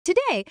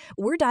Today,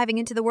 we're diving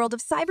into the world of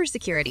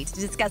cybersecurity to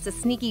discuss a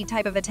sneaky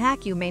type of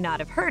attack you may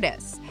not have heard of,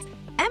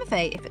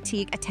 MFA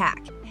Fatigue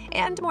attack,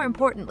 and more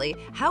importantly,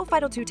 how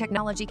FIDO2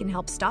 technology can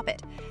help stop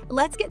it.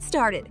 Let's get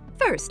started.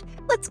 First,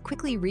 let's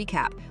quickly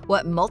recap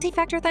what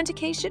multi-factor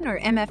authentication, or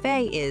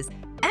MFA, is.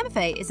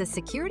 MFA is a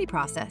security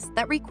process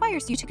that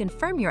requires you to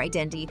confirm your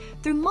identity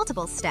through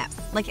multiple steps,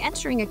 like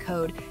entering a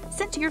code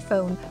sent to your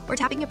phone or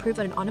tapping approve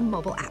on a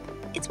mobile app.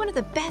 It's one of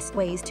the best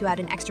ways to add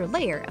an extra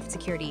layer of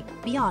security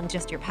beyond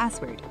just your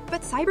password.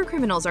 But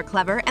cybercriminals are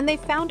clever, and they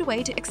found a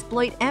way to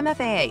exploit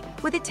MFA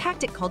with a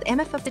tactic called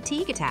MFA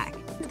Fatigue attack.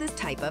 This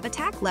type of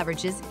attack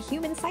leverages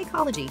human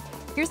psychology.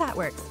 Here's how it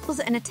works.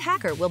 An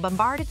attacker will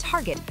bombard a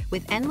target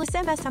with endless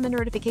SMS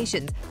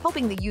notifications,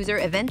 hoping the user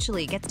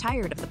eventually gets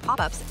tired of the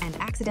pop-ups and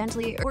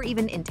accidentally or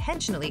even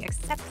intentionally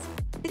accepts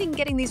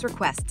getting these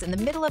requests in the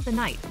middle of the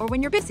night or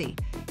when you're busy.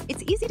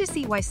 It's easy to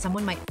see why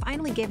someone might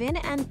finally give in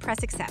and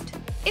press accept.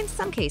 In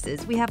some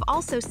cases, we have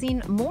also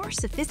seen more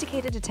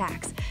sophisticated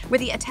attacks where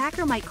the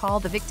attacker might call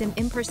the victim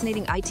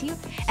impersonating IT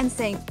and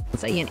say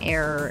an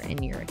error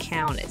in your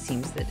account. It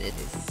seems that it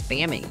is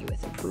spamming you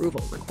with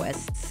approval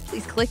requests.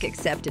 Please click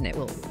accept and it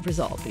will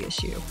resolve the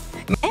issue.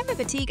 MFA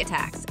Fatigue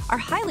attacks are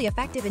highly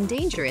effective and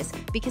dangerous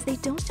because they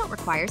don't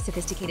require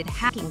sophisticated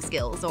hacking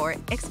skills or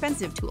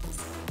expensive tools.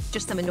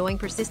 Just some annoying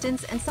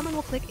persistence and someone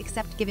will click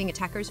accept, giving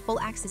attackers full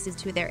access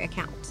to their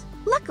account.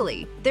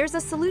 Luckily, there's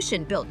a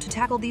solution built to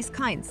tackle these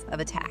kinds of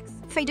attacks: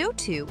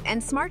 FIDO2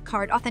 and smart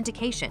card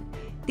authentication.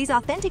 These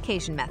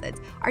authentication methods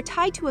are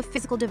tied to a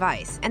physical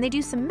device, and they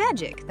do some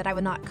magic that I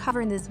would not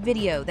cover in this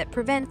video that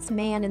prevents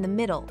man in the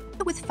middle.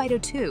 But with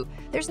FIDO2,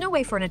 there's no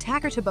way for an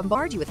attacker to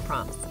bombard you with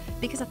prompts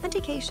because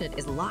authentication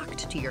is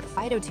locked to your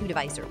FIDO2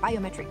 device or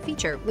biometric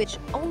feature, which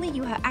only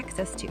you have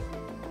access to.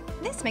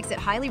 This makes it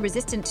highly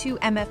resistant to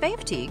MFA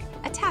fatigue,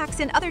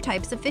 attacks, and other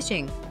types of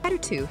phishing.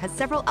 FIDO2 has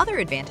several other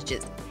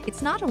advantages.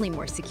 It's not only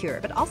more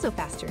secure, but also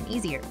faster and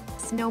easier.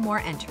 It's no more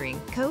entering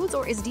codes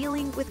or is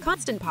dealing with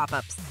constant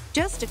pop-ups.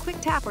 Just a quick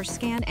tap or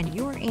scan and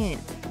you're in.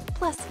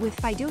 Plus, with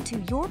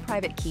FIDO2, your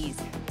private keys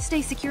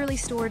stay securely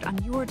stored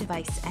on your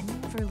device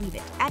and never leave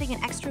it, adding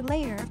an extra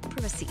layer of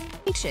privacy.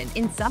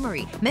 In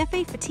summary,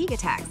 MFA fatigue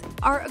attacks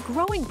are a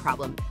growing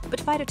problem, but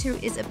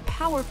FIDO2 is a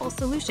powerful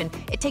solution.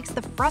 It takes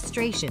the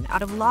frustration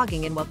out of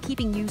logging in while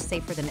keeping you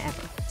safer than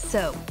ever.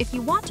 So, if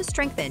you want to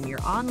strengthen your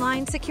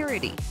online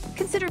security,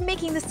 consider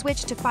making the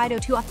switch to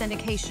FIDO2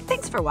 authentication.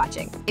 Thanks for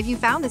watching. If you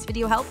found this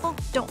video helpful,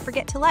 don't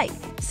forget to like,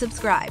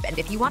 subscribe, and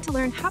if you want to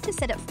learn how to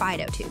set up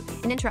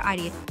FIDO2 and enter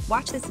ID,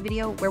 watch this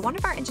video where one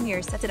of our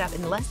engineers sets it up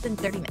in less than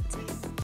 30 minutes.